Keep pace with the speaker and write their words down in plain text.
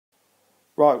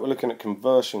Right, we're looking at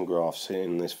conversion graphs here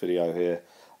in this video here.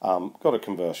 Got a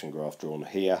conversion graph drawn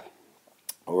here.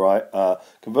 Alright,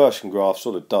 conversion graph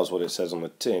sort of does what it says on the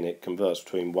tin. It converts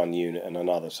between one unit and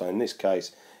another. So in this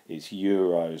case, it's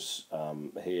euros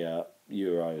here,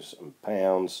 euros and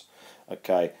pounds.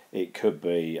 Okay, it could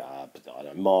be I don't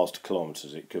know, miles to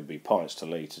kilometres, it could be pints to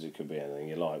litres, it could be anything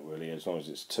you like really, as long as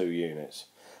it's 2 units.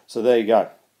 So there you go.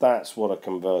 That's what a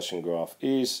conversion graph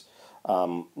is.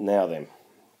 Now then,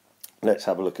 let's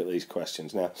have a look at these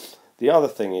questions. Now, the other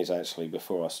thing is actually,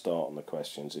 before I start on the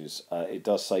questions, is it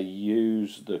does say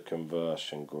use the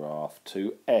conversion graph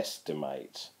to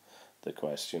estimate the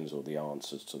questions or the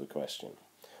answers to the question.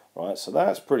 Right, so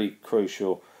that's pretty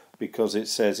crucial, because it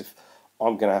says if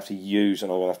I'm going to have to use,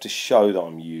 and I'm going to have to show that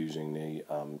I'm using the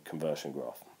conversion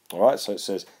graph. Alright, so it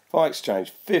says if I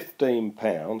exchange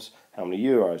 £15, how many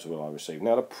euros will I receive?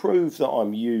 Now, to prove that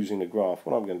I'm using the graph,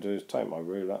 what I'm going to do is take my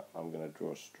ruler, I'm going to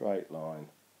draw a straight line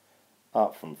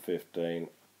up from 15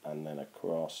 and then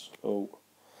across. Oh,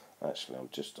 actually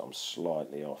I'm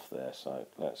slightly off there, so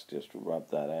let's just rub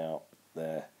that out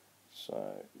there.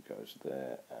 So it goes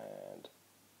there and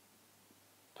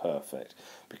perfect,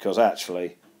 because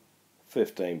actually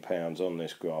 £15 on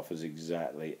this graph is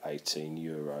exactly 18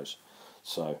 euros.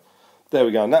 So there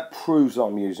we go, and that proves that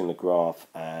I'm using the graph.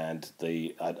 And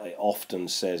it often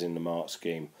says in the mark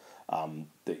scheme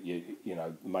that you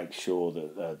know, make sure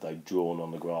that they've drawn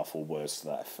on the graph or words to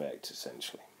that effect,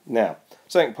 essentially. Now,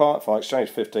 second part, if I exchange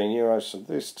 15 euros, so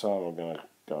this time I'm going to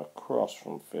go across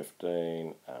from 15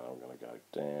 and I'm going to go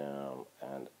down,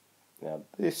 and now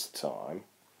this time,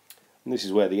 and this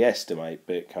is where the estimate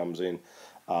bit comes in,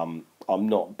 I'm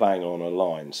not bang on a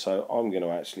line, so I'm going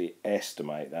to actually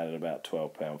estimate that at about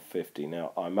 £12.50.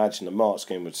 Now, I imagine the mark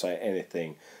scheme would say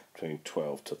anything between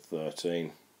 12 to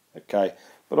 13, okay,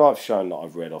 but I've shown that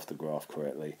I've read off the graph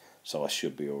correctly, so I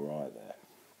should be alright there.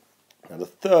 Now, the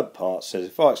third part says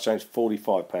if I exchange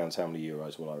 £45, how many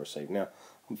euros will I receive? Now,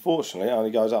 unfortunately, it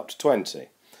only goes up to 20,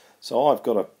 so I've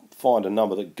got to find a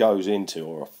number that goes into,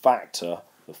 or a factor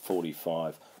of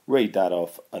 45, read that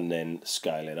off and then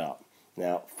scale it up.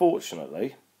 Now,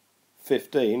 fortunately,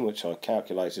 15, which I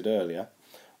calculated earlier,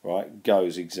 right,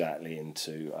 goes exactly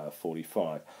into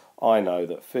 45. I know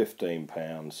that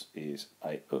 £15 is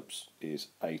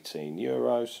 18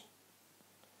 euros.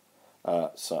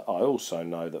 So I also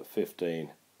know that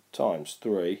 15 times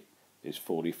 3 is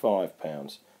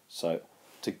 £45. So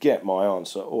to get my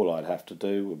answer, all I'd have to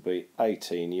do would be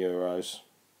 18 euros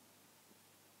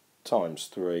times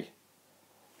 3.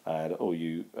 And all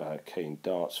you keen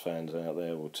darts fans out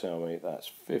there will tell me that's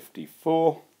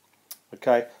 54.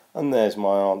 Okay, and there's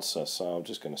my answer. So I'm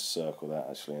just going to circle that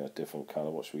actually in a different colour.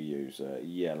 What should we use?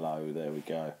 Yellow. There we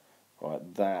go.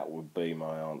 Right, that would be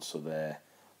my answer there.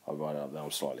 I'll write it up there. I'm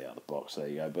slightly out of the box. There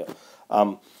you go. But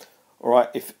all right,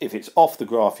 if it's off the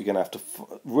graph, you're going to have to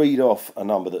read off a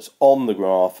number that's on the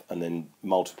graph and then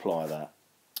multiply that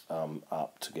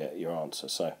up to get your answer.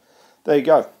 So there you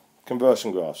go.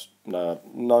 Conversion graphs, no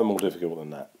more difficult than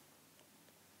that.